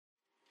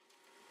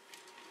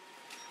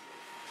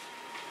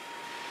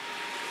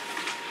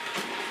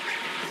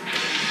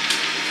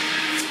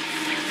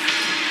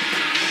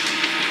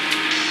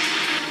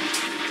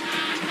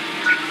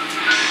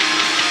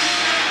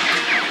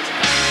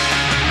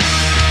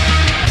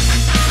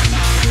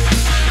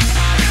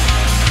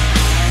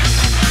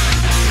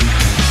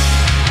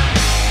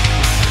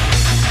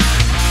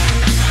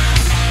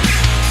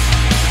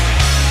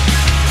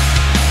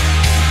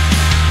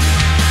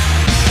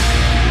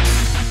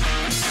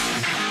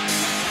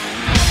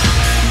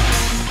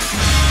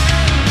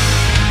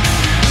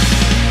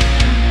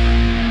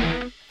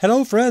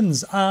Hello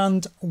friends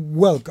and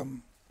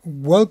welcome.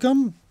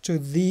 Welcome to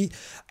the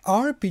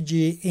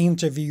RPG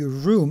interview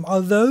room.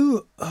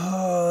 Although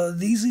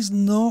this is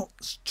not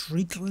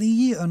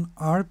strictly an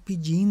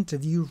RPG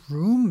interview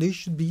room, this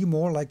should be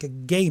more like a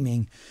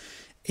gaming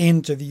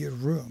interview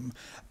room,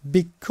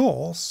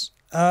 because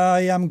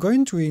I am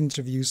going to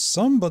interview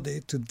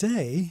somebody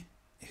today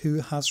who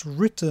has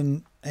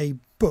written a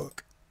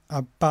book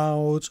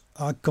about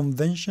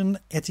convention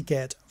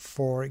etiquette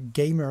for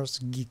gamers,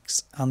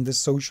 geeks, and the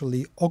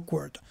socially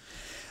awkward,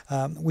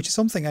 which is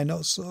something I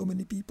know so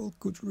many people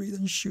could read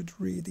and should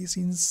read. It's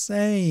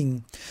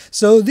insane.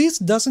 So this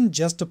doesn't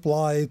just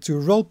apply to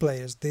role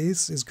players.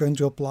 This is going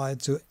to apply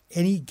to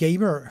any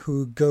gamer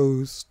who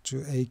goes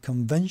to a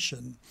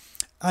convention.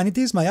 And it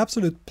is my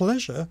absolute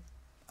pleasure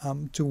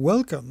to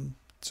welcome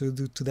to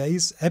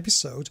today's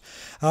episode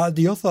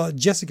the author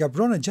Jessica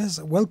Brawner.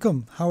 Jess,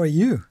 welcome. How are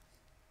you?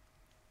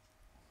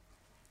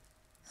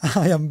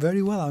 I am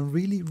very well. I'm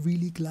really,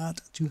 really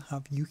glad to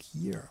have you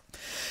here.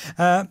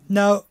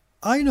 Now,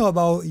 I know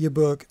about your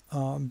book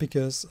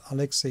because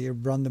Alexei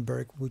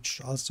Brandenburg,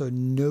 which also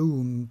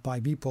known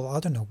by people, I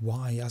don't know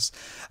why, as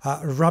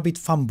Rabbit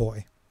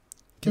Fanboy.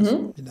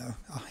 Because,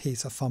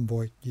 he's a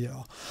fanboy,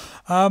 yeah.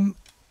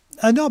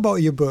 I know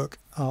about your book,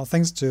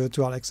 thanks to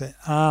Alexei.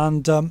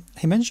 And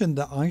he mentioned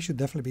that I should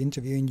definitely be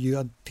interviewing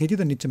you. He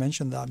didn't need to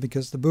mention that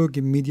because the book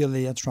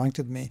immediately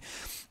attracted me.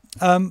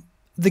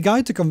 The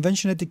Guide to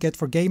Convention Etiquette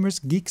for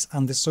Gamers, Geeks,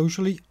 and the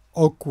Socially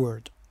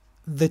Awkward.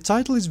 The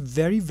title is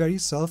very, very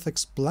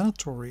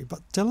self-explanatory,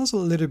 but tell us a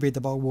little bit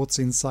about what's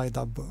inside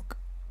that book.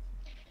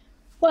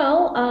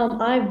 Well,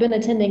 I've been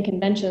attending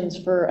conventions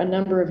for a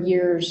number of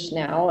years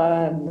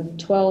now,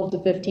 12 to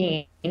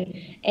 15.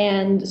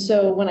 And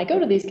so when I go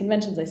to these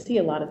conventions, I see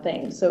a lot of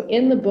things. So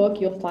in the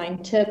book, you'll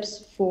find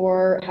tips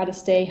for how to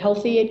stay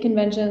healthy at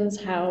conventions,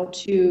 how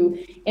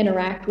to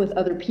interact with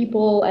other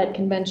people at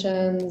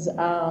conventions.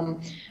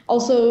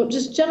 Also,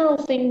 just general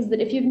things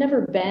that if you've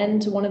never been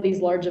to one of these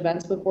large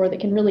events before, that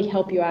can really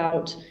help you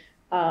out,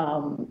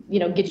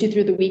 get you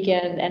through the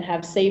weekend and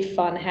have safe,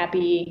 fun,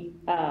 happy,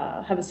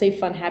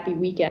 happy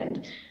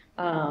weekend.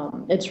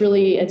 It's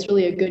really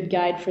a good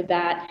guide for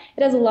that.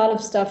 It has a lot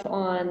of stuff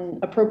on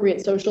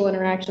appropriate social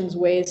interactions,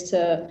 ways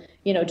to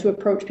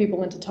approach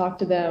people and to talk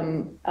to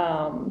them,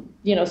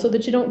 so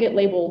that you don't get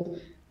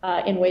labeled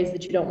in ways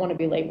that you don't want to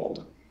be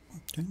labeled.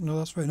 Okay, no,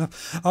 that's fair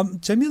enough.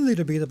 Tell me a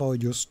little bit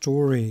about your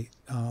story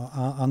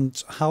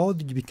and how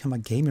did you become a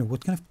gamer?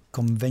 What kind of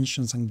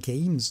conventions and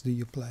games do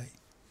you play?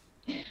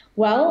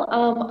 Well,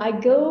 I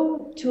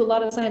go to a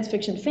lot of science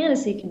fiction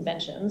fantasy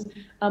conventions.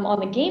 On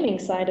the gaming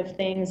side of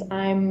things,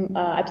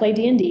 I play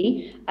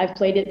D&D. I've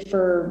played it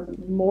for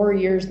more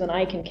years than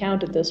I can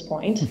count at this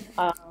point.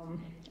 I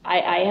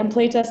am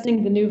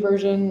playtesting the new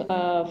version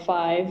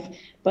 5,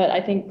 but I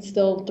think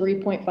still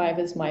 3.5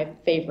 is my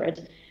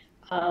favorite.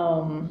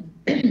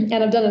 And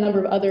I've done a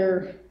number of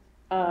other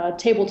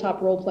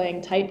tabletop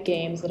role-playing type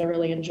games that I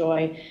really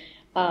enjoy.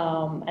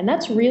 And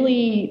that's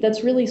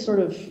really sort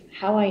of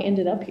how I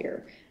ended up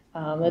here.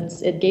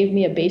 It gave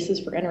me a basis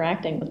for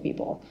interacting with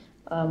people,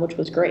 which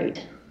was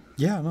great.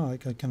 Yeah, no, I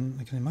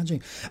can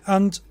imagine.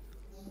 And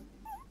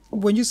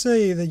when you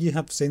say that you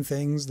have seen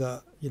things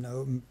that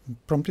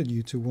prompted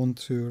you to want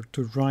to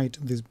write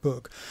this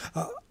book,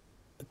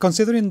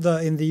 considering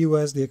that in the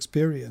US the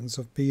experience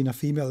of being a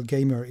female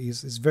gamer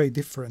is very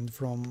different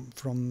from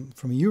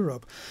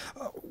Europe.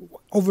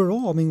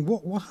 Overall, I mean,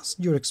 what has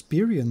your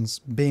experience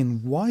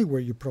been? Why were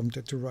you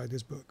prompted to write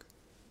this book?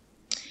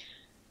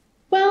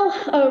 Well,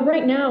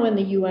 right now in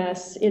the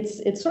U.S.,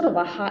 it's sort of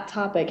a hot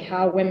topic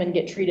how women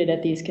get treated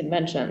at these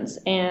conventions,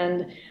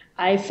 and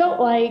I felt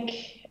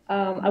like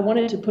I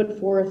wanted to put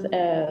forth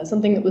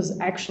something that was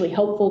actually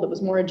helpful, that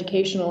was more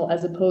educational,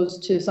 as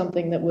opposed to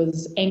something that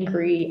was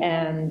angry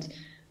and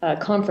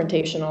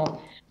confrontational.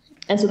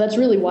 And so that's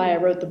really why I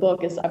wrote the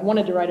book. Is I've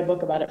wanted to write a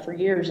book about it for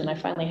years, and I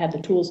finally had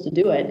the tools to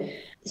do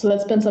it. So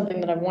that's been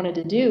something that I've wanted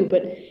to do,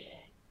 but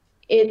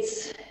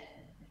it's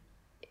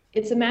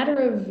a matter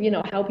of,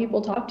 how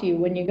people talk to you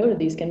when you go to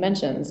these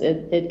conventions.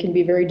 It can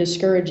be very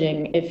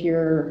discouraging if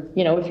you're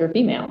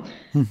female.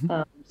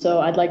 Mm-hmm. So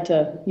I'd like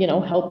to,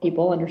 help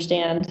people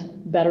understand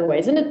better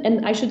ways.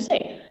 And I should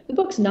say, the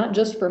book's not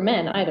just for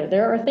men either.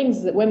 There are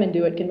things that women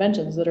do at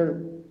conventions that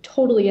are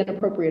totally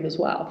inappropriate as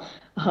well.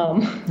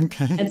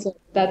 Okay. And so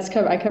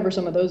I cover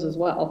some of those as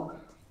well.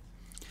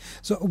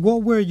 So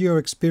what were your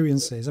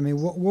experiences? I mean,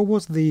 what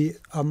was the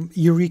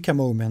eureka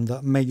moment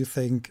that made you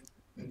think,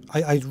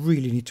 I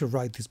really need to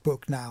write this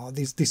book now.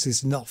 This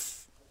is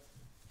enough.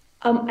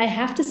 I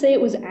have to say it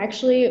was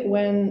actually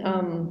when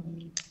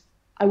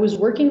I was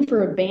working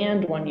for a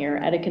band one year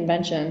at a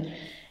convention,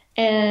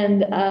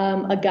 and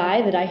a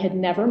guy that I had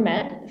never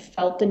met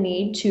felt the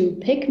need to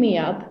pick me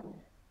up,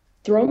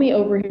 throw me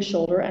over his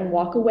shoulder, and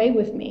walk away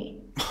with me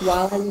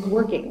while I was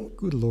working.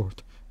 Good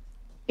Lord.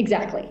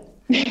 Exactly.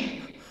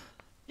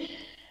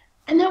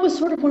 And that was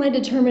sort of when I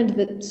determined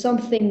that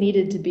something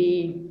needed to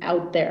be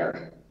out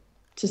there.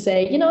 to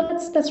say,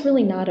 that's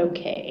really not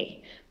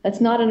okay. That's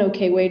not an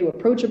okay way to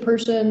approach a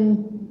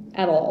person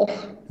at all.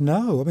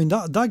 No, I mean,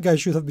 that guy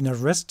should have been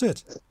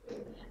arrested.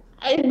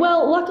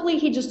 Well, luckily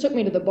he just took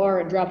me to the bar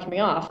and dropped me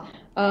off.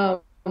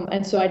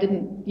 And so I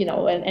didn't,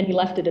 and he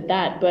left it at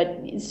that.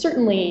 But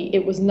certainly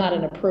it was not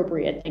an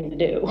appropriate thing to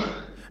do.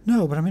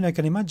 No, but I mean, I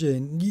can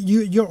imagine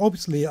you're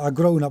obviously a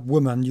grown-up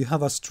woman. You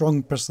have a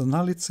strong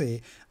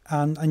personality,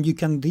 and you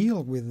can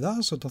deal with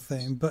that sort of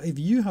thing. But if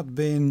you had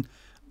been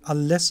a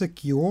less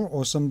secure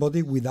or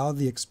somebody without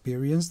the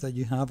experience that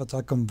you have at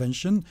a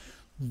convention,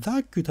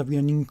 that could have been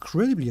an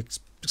incredibly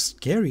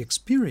scary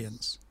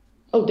experience.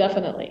 Oh,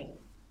 definitely.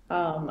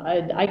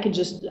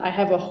 I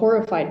have a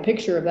horrified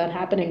picture of that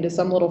happening to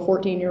some little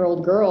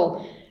 14-year-old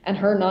girl and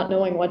her not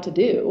knowing what to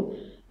do.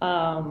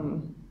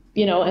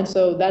 And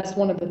so that's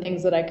one of the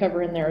things that I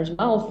cover in there as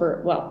well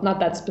well, not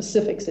that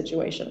specific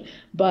situation,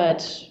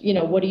 but,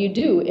 what do you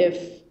do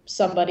if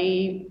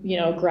somebody,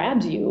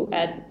 grabs you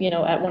at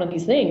one of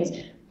these things?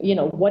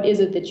 What is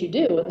it that you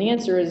do? And the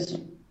answer is,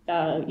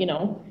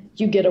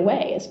 you get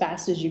away as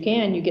fast as you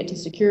can, you get to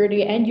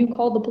security, and you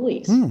call the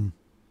police.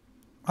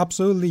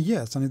 Absolutely,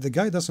 yes. And if the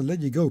guy doesn't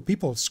let you go,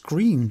 people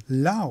scream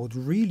loud,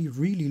 really,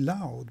 really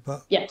loud.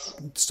 But yes,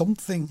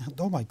 something,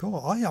 oh my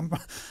God,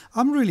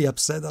 I'm really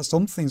upset that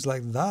some things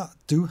like that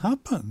do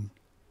happen.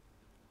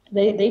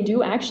 They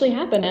do actually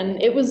happen. And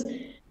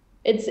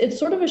it's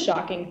sort of a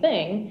shocking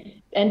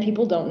thing, and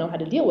people don't know how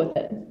to deal with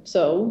it.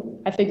 So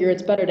I figure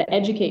it's better to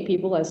educate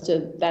people as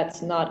to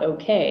that's not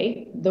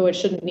okay, though it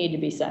shouldn't need to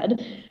be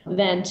said,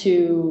 than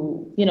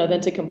to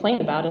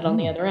complain about it on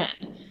the other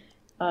end.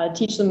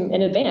 Teach them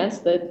in advance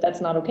that that's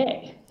not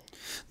okay.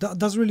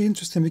 That's really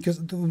interesting,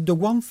 because the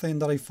one thing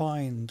that I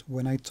find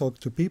when I talk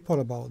to people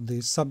about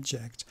this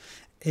subject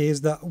is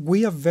that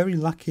we are very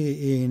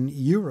lucky in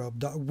Europe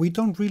that we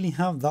don't really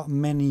have that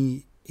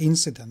many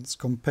incidents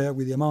compared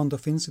with the amount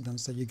of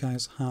incidents that you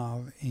guys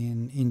have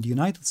in the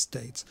United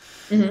States.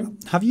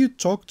 Mm-hmm. Have you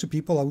talked to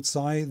people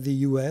outside the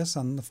US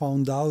and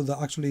found out that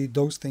actually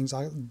those things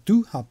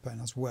do happen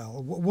as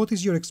well? What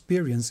is your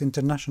experience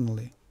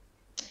internationally?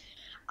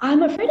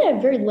 I'm afraid I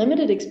have very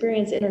limited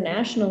experience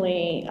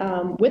internationally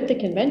with the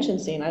convention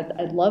scene.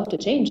 I'd love to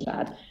change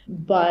that.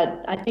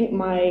 But I think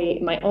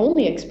my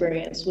only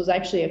experience was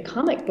actually a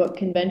comic book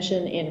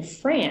convention in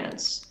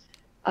France.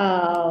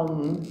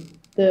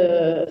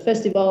 The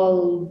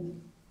Festival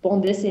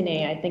Bande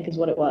Dessinée, I think is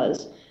what it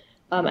was.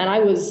 And I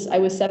was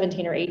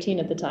 17 or 18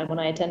 at the time when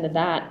I attended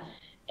that.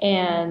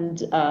 And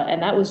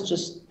that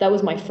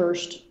was my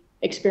first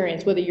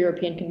experience with a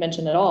European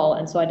convention at all,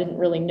 and so I didn't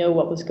really know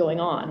what was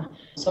going on.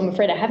 So I'm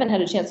afraid I haven't had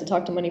a chance to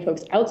talk to many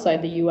folks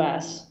outside the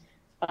US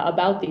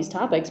about these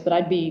topics, but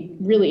I'd be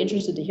really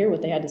interested to hear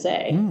what they had to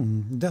say.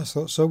 Yeah,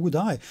 so would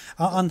I.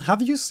 And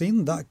have you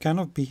seen that kind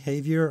of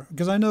behavior?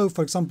 Because I know,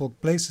 for example,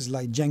 places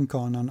like Gen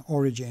Con and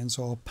Origins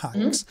or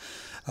PAX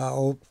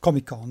or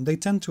Comic Con, they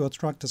tend to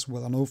attract as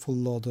well an awful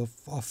lot of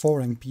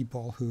foreign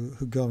people who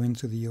go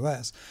into the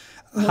US.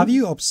 Have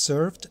you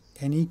observed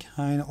any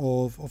kind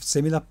of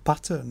similar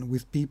pattern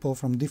with people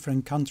from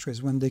different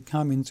countries when they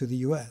come into the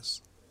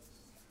US?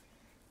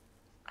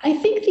 I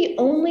think the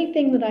only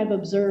thing that I've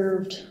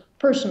observed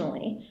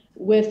personally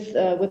with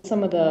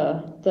some of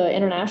the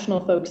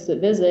international folks that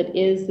visit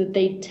is that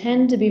they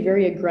tend to be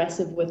very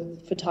aggressive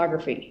with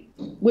photography,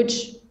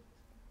 which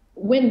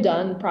when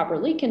done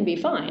properly can be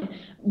fine,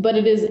 but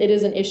it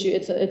is an issue.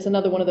 It's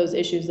another one of those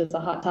issues that's a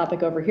hot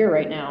topic over here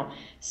right now.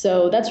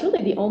 So that's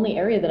really the only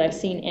area that I've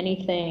seen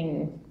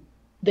anything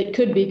that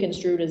could be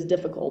construed as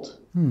difficult.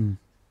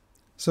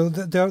 So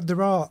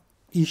there are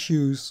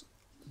issues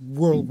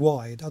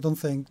worldwide. I don't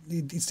think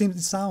it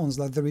sounds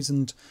like there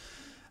isn't.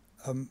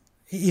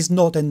 Is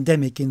not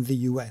endemic in the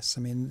US.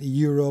 I mean,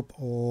 Europe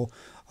or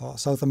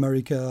South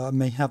America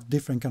may have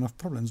different kind of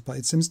problems, but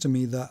it seems to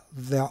me that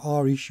there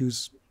are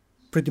issues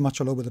pretty much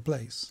all over the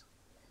place.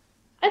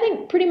 I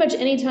think pretty much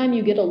any time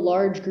you get a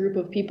large group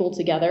of people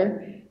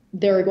together,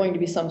 there are going to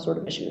be some sort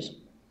of issues.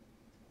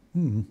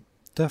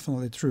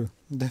 Definitely true.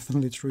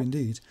 Definitely true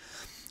indeed.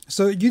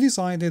 So you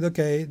decided,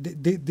 okay,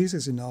 this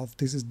is enough.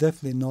 This is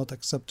definitely not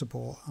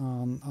acceptable.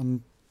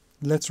 And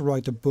let's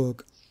write a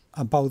book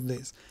about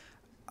this.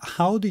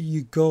 How did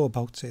you go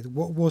about it?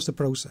 What was the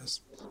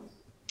process?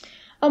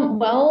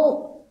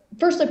 Well,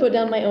 first I put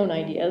down my own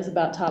ideas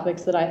about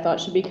topics that I thought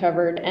should be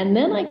covered, and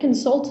then I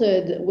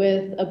consulted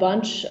with a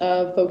bunch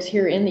of folks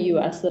here in the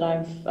US that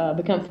I've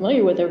become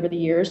familiar with over the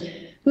years,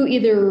 who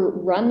either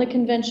run the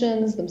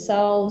conventions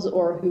themselves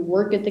or who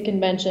work at the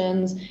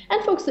conventions,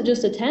 and folks that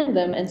just attend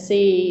them and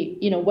see,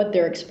 what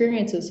their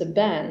experiences have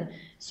been,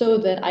 so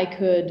that I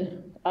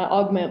could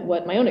augment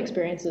what my own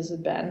experiences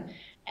have been.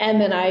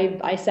 And then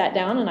I sat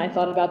down and I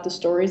thought about the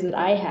stories that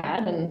I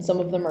had, and some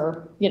of them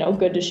are,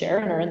 good to share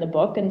and are in the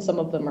book, and some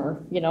of them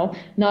are,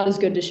 not as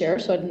good to share,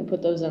 so I didn't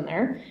put those in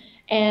there.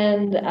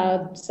 And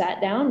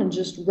sat down and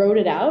just wrote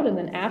it out. And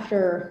then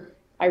after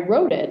I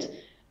wrote it,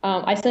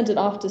 I sent it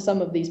off to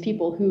some of these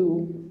people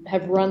who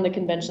have run the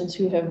conventions,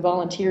 who have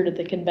volunteered at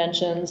the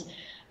conventions,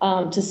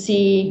 to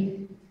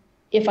see,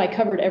 if I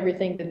covered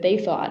everything that they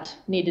thought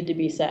needed to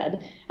be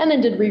said, and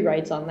then did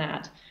rewrites on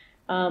that.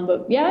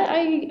 But yeah,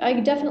 I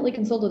definitely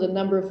consulted a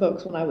number of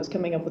folks when I was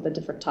coming up with the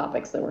different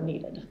topics that were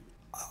needed.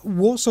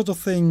 What sort of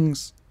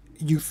things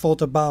you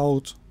thought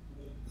about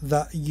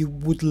that you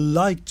would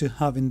like to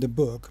have in the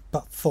book,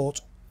 but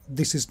thought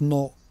this is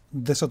not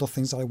the sort of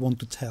things I want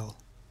to tell?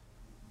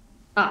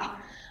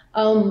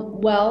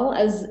 Well,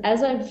 as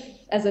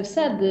I've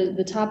said,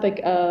 the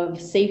topic of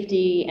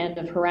safety and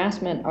of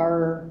harassment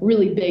are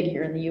really big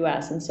here in the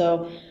U.S., and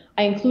so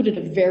I included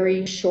a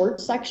very short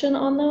section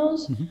on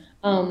those,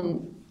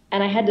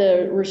 and I had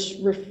to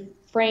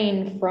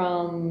refrain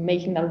from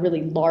making that a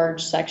really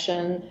large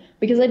section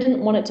because I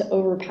didn't want it to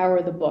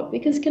overpower the book.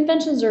 Because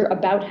conventions are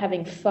about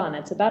having fun;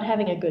 it's about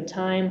having a good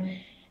time,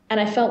 and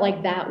I felt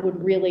like that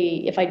would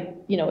really, if I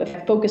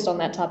focused on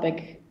that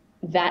topic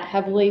that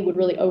heavily, would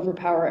really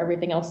overpower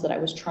everything else that I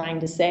was trying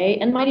to say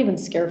and might even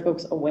scare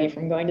folks away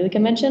from going to the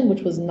convention,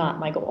 which was not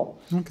my goal.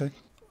 Okay.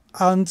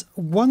 And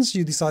once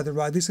you decided,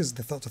 right, this is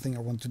the sort of thing I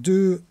want to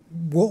do,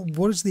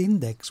 what is the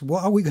index?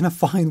 What are we going to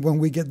find when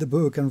we get the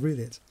book and read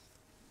it?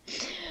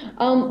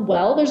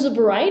 Well, there's a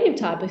variety of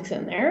topics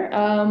in there.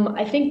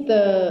 I think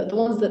the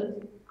ones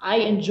that I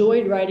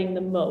enjoyed writing the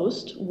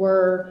most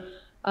were,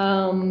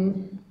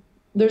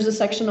 there's a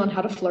section on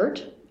how to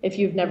flirt. If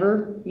you've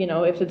never,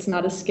 if it's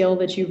not a skill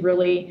that you've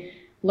really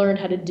learned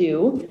how to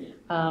do.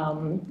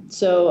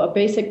 So a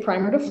basic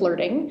primer to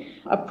flirting,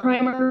 a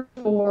primer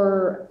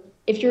for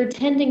if you're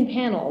attending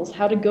panels,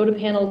 how to go to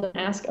panels and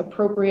ask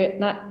appropriate,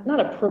 not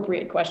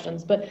appropriate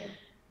questions, but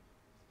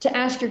to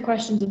ask your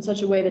questions in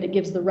such a way that it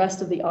gives the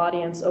rest of the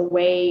audience a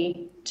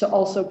way to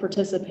also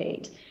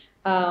participate.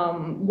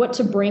 What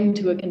to bring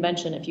to a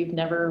convention if you've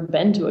never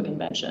been to a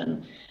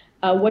convention.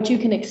 What you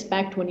can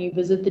expect when you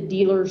visit the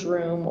dealer's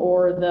room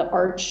or the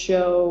art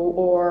show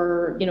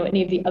or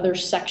any of the other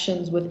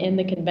sections within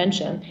the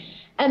convention.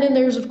 And then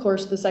there's, of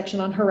course, the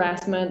section on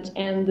harassment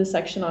and the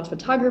section on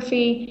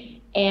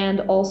photography and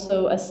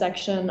also a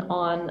section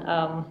on,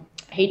 I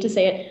hate to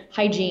say it,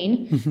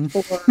 hygiene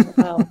for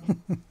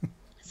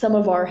some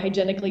of our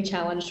hygienically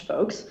challenged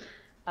folks.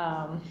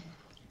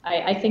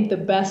 I think the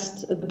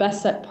best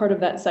set part of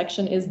that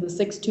section is the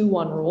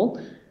 6-2-1 rule.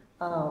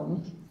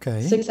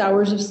 6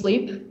 hours of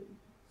sleep,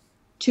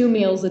 2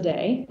 meals a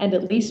day, and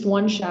at least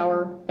 1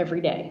 shower every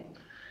day.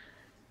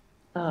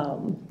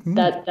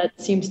 That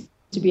seems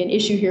to be an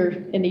issue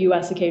here in the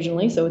U.S.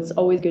 occasionally, so it's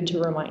always good to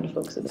remind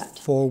folks of that.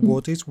 For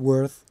what it's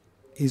worth,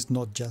 is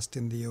not just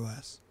in the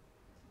U.S.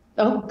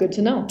 Oh, good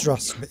to know.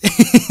 Trust me.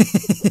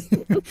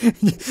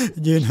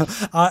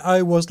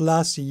 I was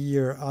last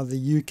year at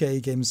the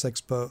UK Games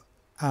Expo,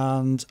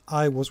 and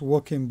I was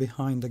walking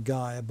behind a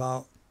guy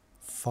about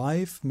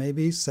 5,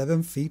 maybe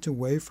 7 feet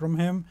away from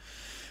him.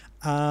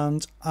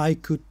 And I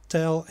could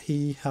tell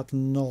he had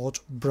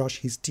not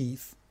brushed his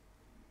teeth.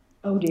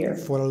 Oh dear.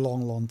 For a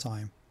long, long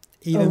time.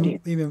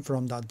 Even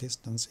from that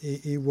distance.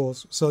 It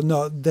was. So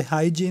no, the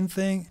hygiene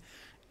thing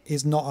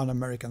is not an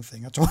American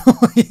thing at all.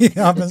 It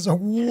happens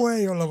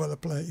way all over the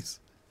place.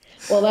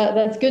 Well,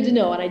 that's good to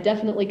know. And I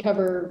definitely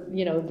cover,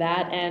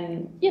 that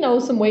and,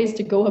 some ways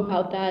to go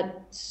about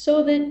that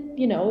so that,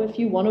 if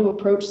you want to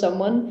approach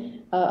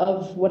someone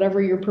of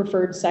whatever your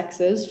preferred sex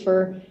is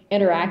for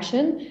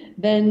interaction,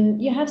 then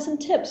you have some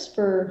tips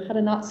for how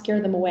to not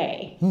scare them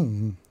away.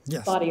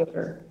 Yes. Body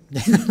odor.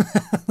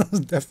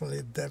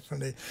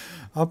 Definitely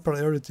a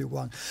priority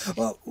one.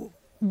 Well,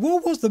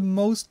 what was the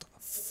most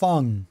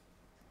fun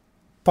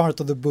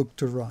part of the book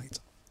to write?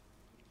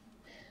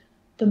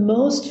 The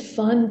most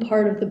fun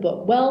part of the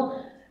book?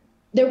 Well,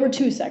 there were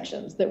 2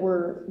 sections that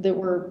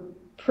were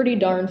pretty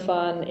darn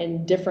fun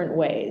in different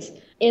ways.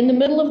 In the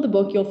middle of the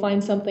book, you'll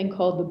find something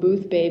called the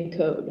Booth Babe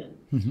Code.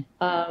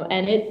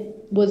 And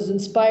it was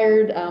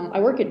inspired, I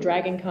work at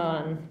Dragon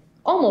Con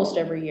almost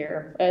every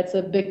year. It's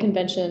a big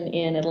convention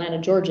in Atlanta,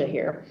 Georgia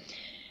here.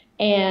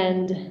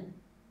 And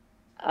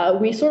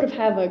we sort of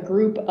have a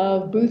group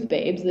of booth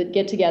babes that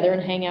get together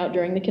and hang out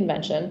during the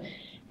convention.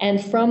 And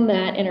from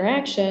that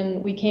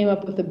interaction, we came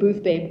up with the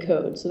Booth Babe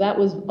Code. So that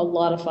was a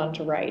lot of fun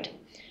to write.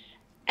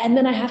 And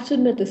then I have to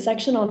admit, the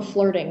section on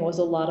flirting was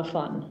a lot of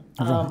fun.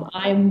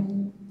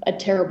 I'm a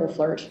terrible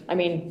flirt. I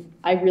mean,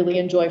 I really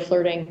enjoy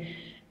flirting.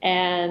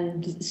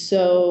 And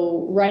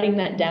so writing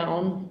that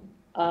down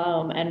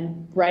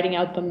and writing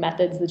out the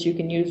methods that you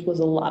can use was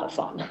a lot of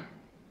fun.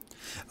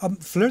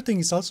 Flirting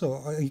is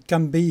also, it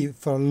can be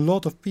for a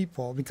lot of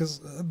people, because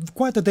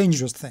quite a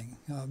dangerous thing.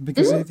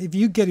 Because if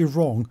you get it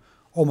wrong,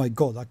 oh my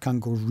God, that can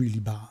go really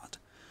bad.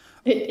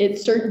 It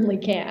certainly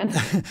can.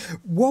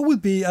 What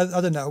would be,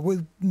 I don't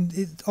know,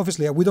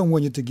 obviously we don't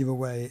want you to give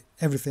away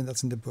everything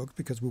that's in the book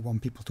because we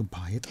want people to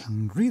buy it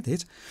and read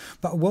it.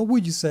 But what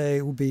would you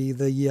say would be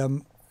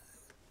the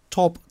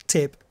top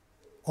tip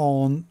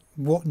on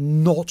what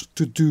not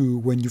to do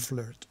when you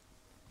flirt?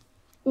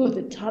 Ooh,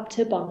 the top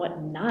tip on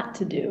what not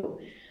to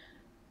do.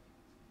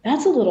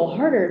 That's a little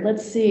harder.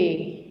 Let's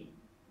see.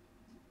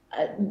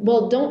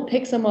 Well, don't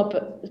pick someone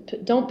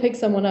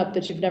up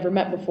that you've never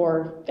met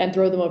before and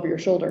throw them over your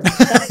shoulder.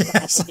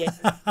 That's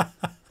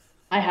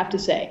I have to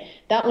say.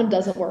 That one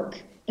doesn't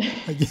work.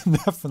 Yeah,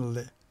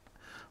 definitely.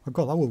 Oh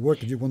God, that would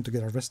work if you want to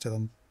get arrested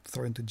and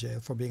thrown into jail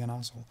for being an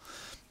asshole.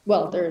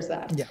 Well, there's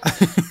that. Yeah.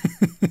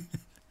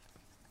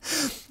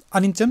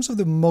 And in terms of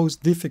the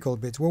most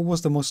difficult bit, what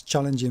was the most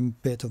challenging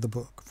bit of the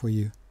book for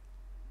you?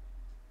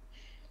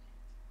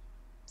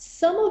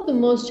 Some of the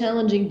most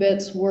challenging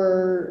bits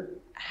were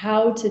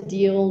how to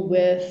deal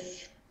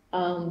with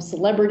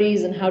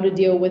celebrities and how to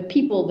deal with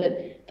people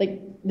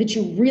that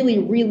you really,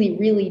 really,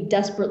 really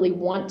desperately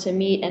want to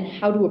meet and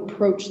how to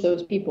approach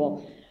those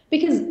people.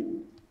 Because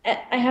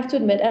I have to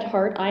admit, at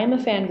heart, I am a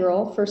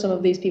fangirl for some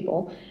of these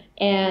people.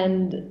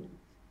 And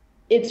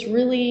it's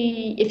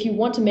really, if you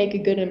want to make a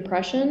good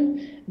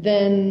impression,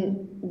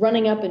 then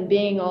running up and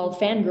being all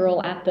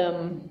fangirl at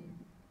them,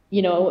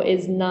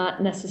 is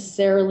not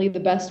necessarily the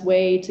best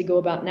way to go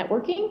about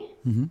networking.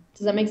 Mm-hmm.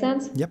 Does that make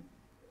sense? Yep.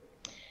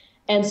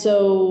 And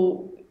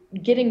so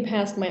getting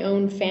past my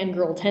own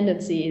fangirl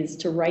tendencies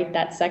to write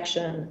that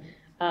section,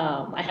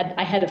 I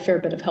had a fair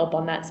bit of help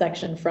on that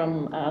section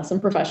from some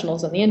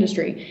professionals in the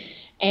industry.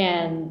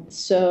 And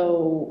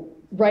so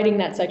writing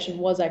that section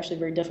was actually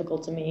very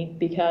difficult to me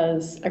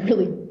because I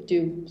really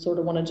do sort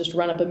of want to just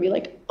run up and be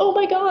like, oh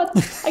my God,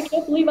 I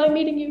can't believe I'm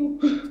meeting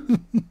you.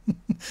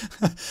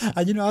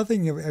 And I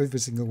think every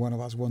single one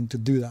of us want to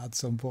do that at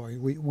some point.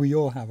 We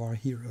all have our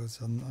heroes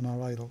and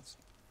our idols.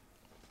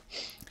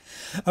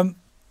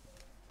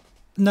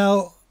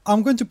 Now,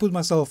 I'm going to put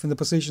myself in the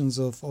positions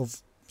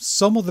of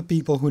some of the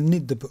people who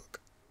need the book.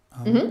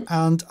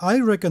 And I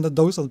reckon that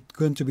those are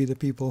going to be the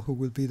people who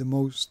will be the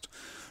most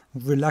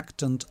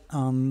reluctant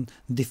and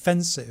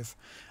defensive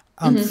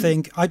and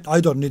think, I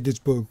don't need this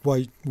book,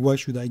 why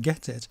should I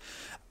get it?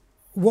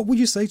 What would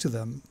you say to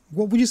them?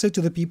 What would you say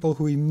to the people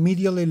who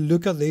immediately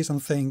look at this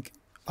and think,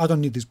 I don't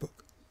need this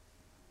book?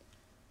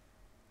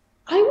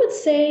 I would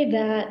say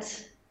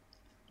that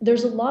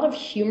there's a lot of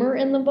humor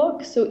in the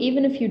book. So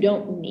even if you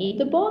don't need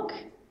the book,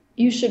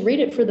 you should read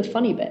it for the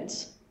funny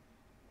bits.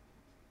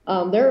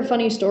 There are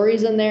funny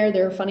stories in there.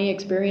 There are funny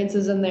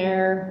experiences in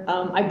there.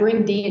 I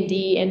bring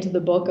D&D into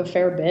the book a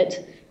fair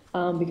bit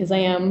because I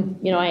am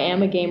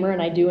a gamer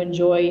and I do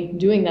enjoy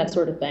doing that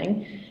sort of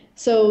thing.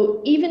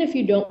 So even if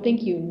you don't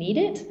think you need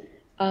it,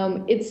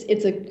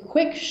 it's a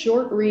quick,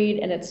 short read,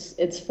 and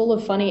it's full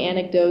of funny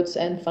anecdotes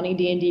and funny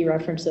D&D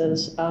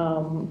references.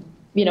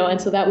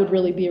 And so that would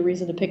really be a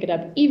reason to pick it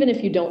up, even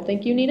if you don't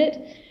think you need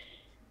it.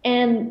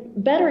 And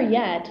better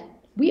yet,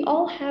 we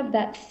all have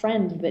that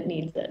friend that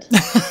needs it.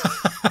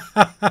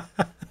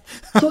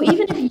 So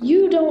even if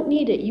you don't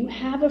need it, you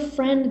have a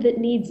friend that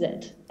needs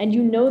it, and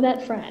you know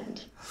that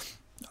friend.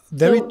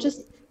 So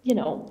just,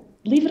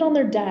 leave it on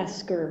their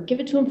desk or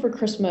give it to them for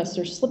Christmas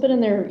or slip it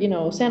in their,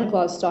 Santa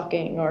Claus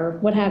stocking or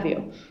what have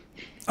you.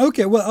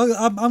 Okay, well,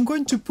 I'm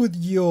going to put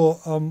your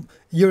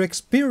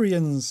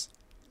experience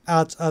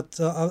at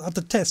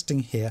the testing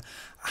here.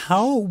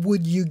 How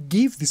would you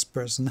give this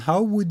person?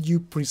 How would you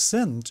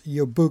present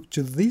your book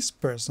to this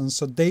person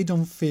so they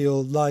don't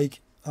feel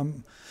like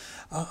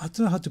I don't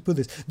know how to put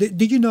this.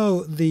 Did you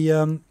know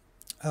the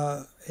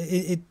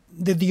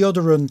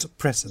deodorant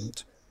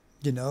present?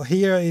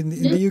 Here in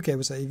the UK,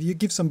 we say if you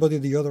give somebody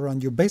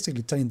deodorant, you're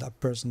basically telling that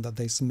person that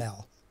they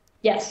smell.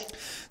 Yes.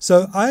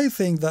 So I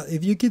think that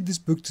if you give this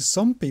book to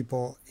some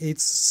people,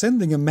 it's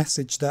sending a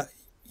message that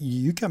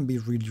you can be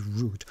really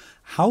rude.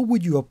 How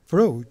would you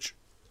approach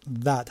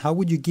that? How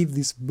would you give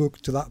this book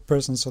to that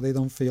person so they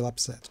don't feel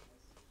upset?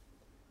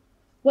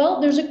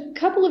 Well, there's a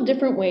couple of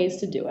different ways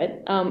to do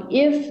it.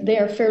 If they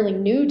are fairly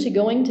new to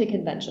going to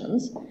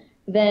conventions,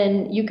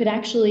 then you could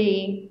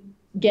actually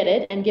get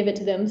it and give it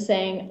to them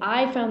saying,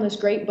 I found this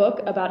great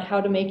book about how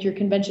to make your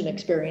convention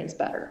experience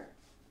better.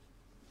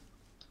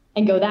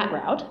 And go that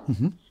route.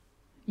 Mm-hmm.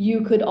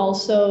 You could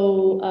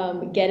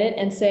also get it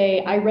and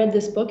say, I read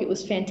this book. It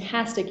was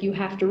fantastic. You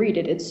have to read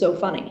it. It's so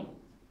funny.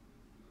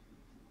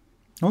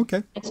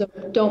 Okay. And so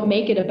don't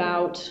make it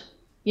about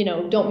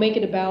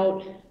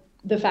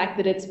the fact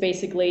that it's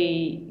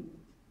basically,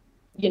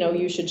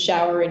 you should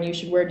shower and you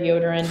should wear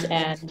deodorant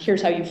and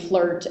here's how you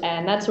flirt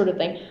and that sort of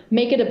thing.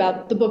 Make it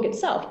about the book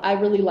itself. I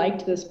really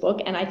liked this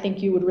book and I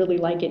think you would really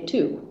like it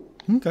too.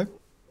 Okay.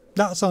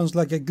 That sounds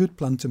like a good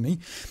plan to me.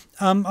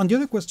 And the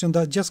other question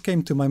that just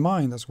came to my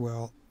mind as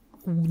well,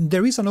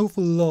 there is an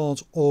awful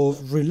lot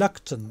of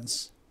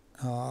reluctance,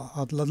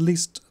 at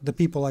least the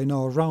people I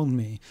know around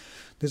me.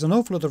 There's an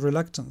awful lot of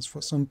reluctance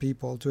for some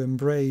people to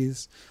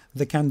embrace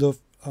the kind of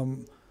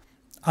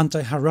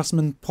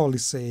anti-harassment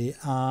policy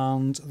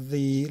and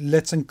the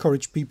let's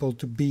encourage people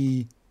to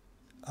be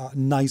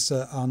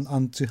nicer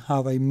and to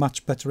have a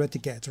much better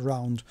etiquette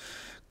around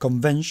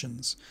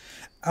conventions.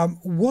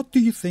 What do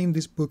you think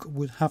this book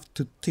would have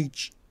to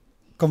teach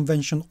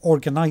convention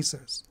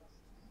organizers?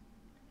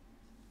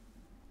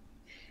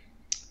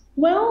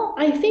 Well,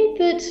 I think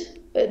that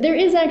there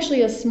is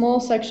actually a small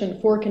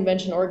section for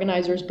convention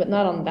organizers, but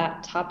not on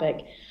that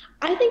topic.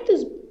 I think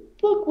this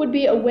book would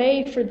be a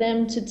way for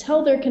them to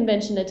tell their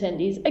convention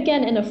attendees,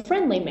 again, in a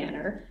friendly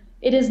manner.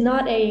 It is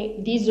not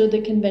these are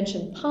the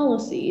convention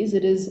policies.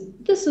 It is,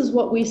 this is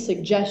what we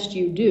suggest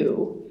you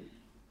do.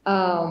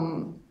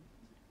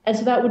 And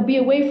so that would be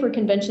a way for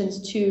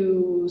conventions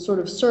to sort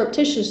of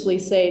surreptitiously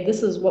say,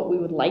 this is what we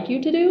would like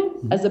you to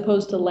do, as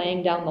opposed to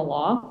laying down the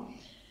law.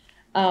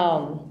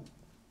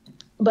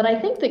 But I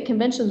think that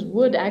conventions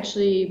would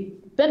actually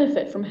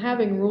benefit from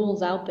having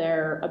rules out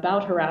there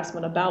about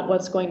harassment, about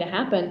what's going to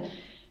happen.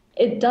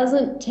 It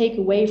doesn't take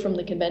away from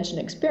the convention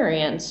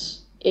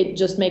experience. It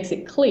just makes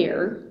it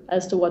clear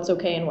as to what's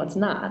okay and what's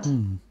not.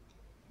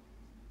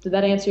 Did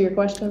that answer your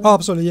question? Oh,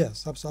 absolutely,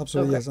 yes.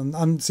 Absolutely, Okay. yes.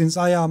 And since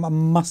I am a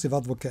massive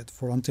advocate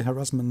for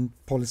anti-harassment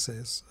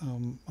policies,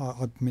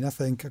 I mean, I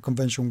think a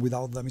convention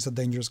without them is a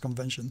dangerous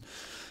convention,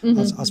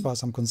 as far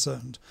as I'm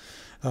concerned.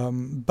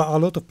 But a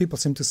lot of people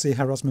seem to see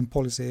harassment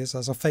policies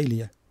as a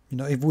failure. You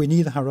know, if we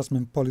need a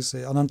harassment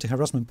policy, an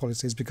anti-harassment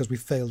policy, it's because we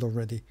failed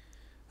already,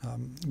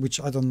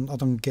 which I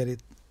don't get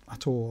it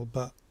at all.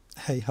 But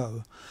hey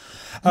ho.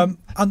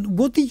 And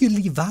what did you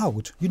leave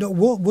out? You know,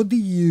 what do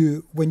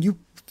you, when you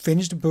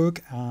finished the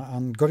book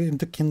and got it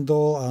into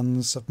Kindle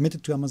and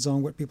submitted to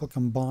Amazon where people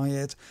can buy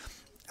it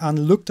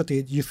and looked at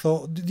it,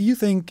 do you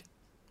think,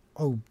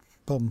 oh,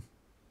 bum,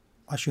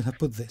 I should have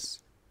put this?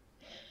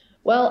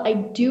 Well, I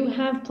do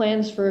have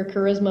plans for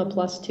Charisma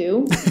Plus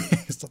 2.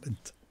 Stop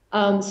it.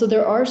 So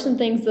there are some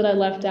things that I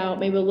left out,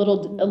 maybe a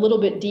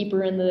little bit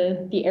deeper in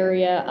the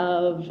area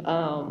of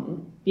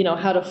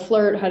how to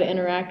flirt, how to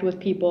interact with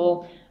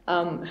people,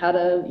 how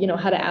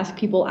to ask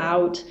people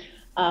out.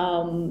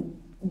 I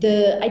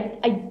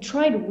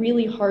tried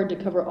really hard to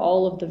cover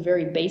all of the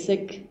very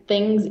basic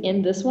things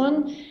in this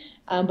one.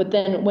 But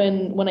then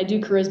when I do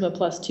Charisma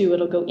Plus 2,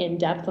 it'll go in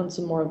depth on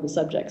some more of the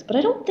subjects. But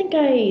I don't think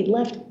I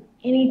left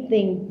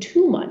anything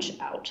too much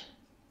out.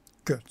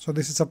 Good. So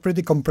this is a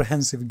pretty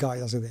comprehensive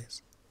guide as it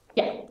is.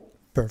 Yeah.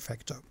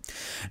 Perfecto.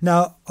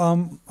 Now,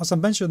 as I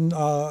mentioned,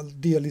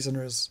 dear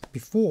listeners,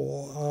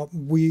 before,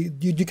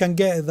 you can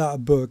get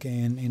that book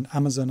in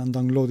Amazon and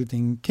download it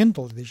in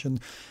Kindle edition,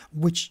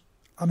 which,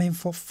 I mean,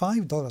 for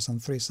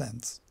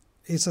 $5.03,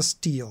 it's a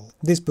steal.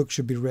 This book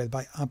should be read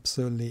by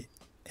absolutely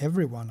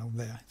everyone out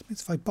there.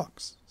 It's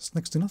 $5. It's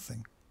next to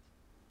nothing.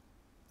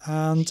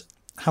 And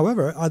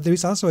however, there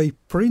is also a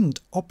print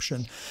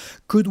option.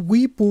 Could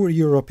we poor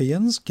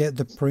Europeans get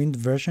the print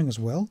version as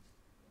well?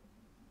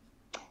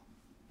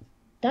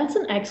 That's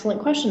an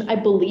excellent question. I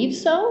believe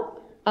so.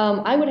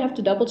 I would have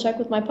to double check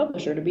with my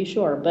publisher to be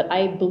sure, but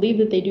I believe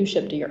that they do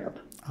ship to Europe.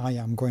 I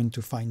am going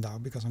to find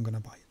out because I'm going to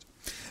buy it.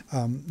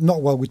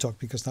 Not while we talk,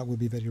 because that would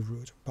be very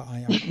rude, but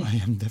I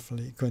am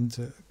definitely going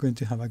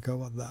to have a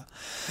go at that.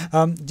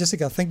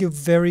 Jessica, thank you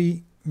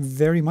very,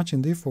 very much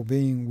indeed for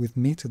being with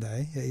me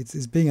today.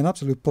 It's been an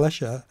absolute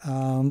pleasure,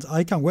 and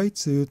I can't wait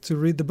to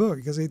read the book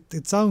because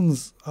it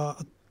sounds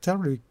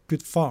terribly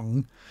good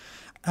fun.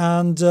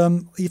 And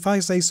if I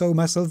say so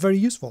myself, very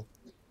useful.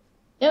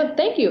 Yeah,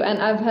 thank you.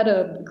 And I've had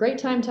a great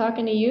time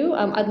talking to you.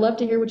 I'd love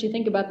to hear what you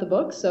think about the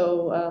book.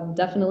 So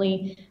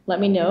definitely let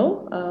me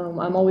know.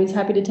 I'm always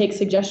happy to take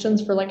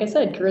suggestions for, like I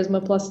said, Charisma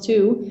Plus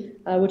 2,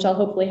 which I'll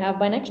hopefully have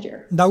by next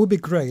year. That would be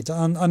great.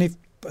 And if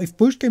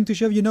push came to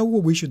shove, you know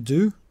what we should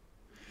do?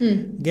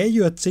 Get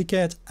you a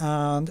ticket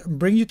and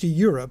bring you to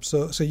Europe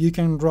so you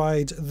can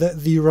write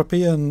the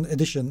European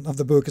edition of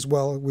the book as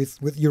well with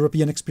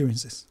European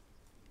experiences.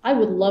 I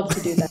would love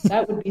to do that.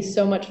 That would be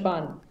so much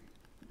fun.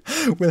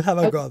 We'll have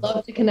a go. I would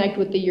love to connect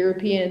with the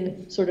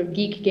European sort of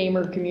geek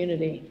gamer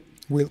community.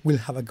 We'll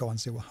have a go and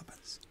see what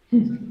happens.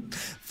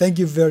 Thank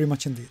you very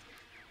much indeed.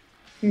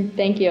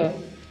 Thank you.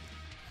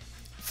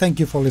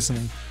 Thank you for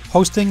listening.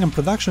 Hosting and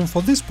production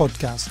for this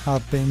podcast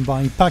have been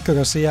by Paco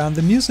Garcia and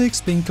the music's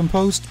been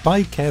composed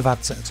by Kev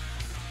Atzet.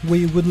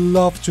 We would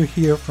love to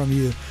hear from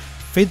you.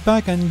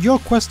 Feedback and your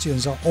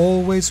questions are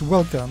always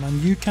welcome,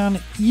 and you can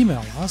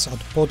email us at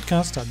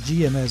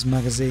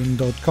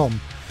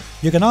podcast@gmsmagazine.com.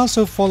 You can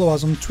also follow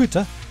us on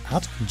Twitter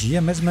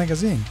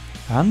 @GMSMagazine,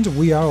 and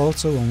we are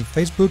also on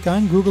Facebook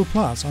and Google+.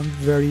 I'm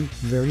very,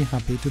 very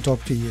happy to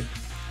talk to you.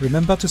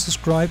 Remember to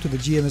subscribe to the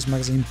GMS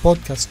Magazine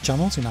podcast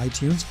channels in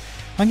iTunes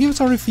and give us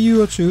a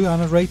review or two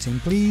and a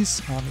rating,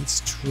 please. It's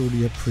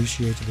truly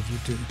appreciated if you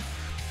do.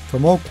 For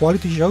more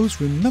quality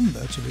shows,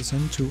 remember to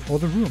listen to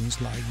other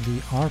rooms like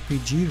the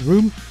RPG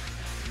room,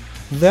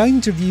 the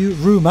interview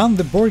room and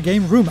the board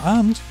game room,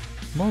 and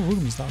more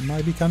rooms that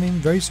might be coming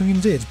very soon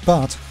indeed.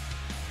 But,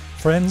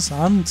 friends,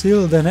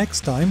 until the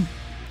next time,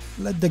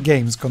 let the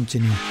games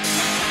continue.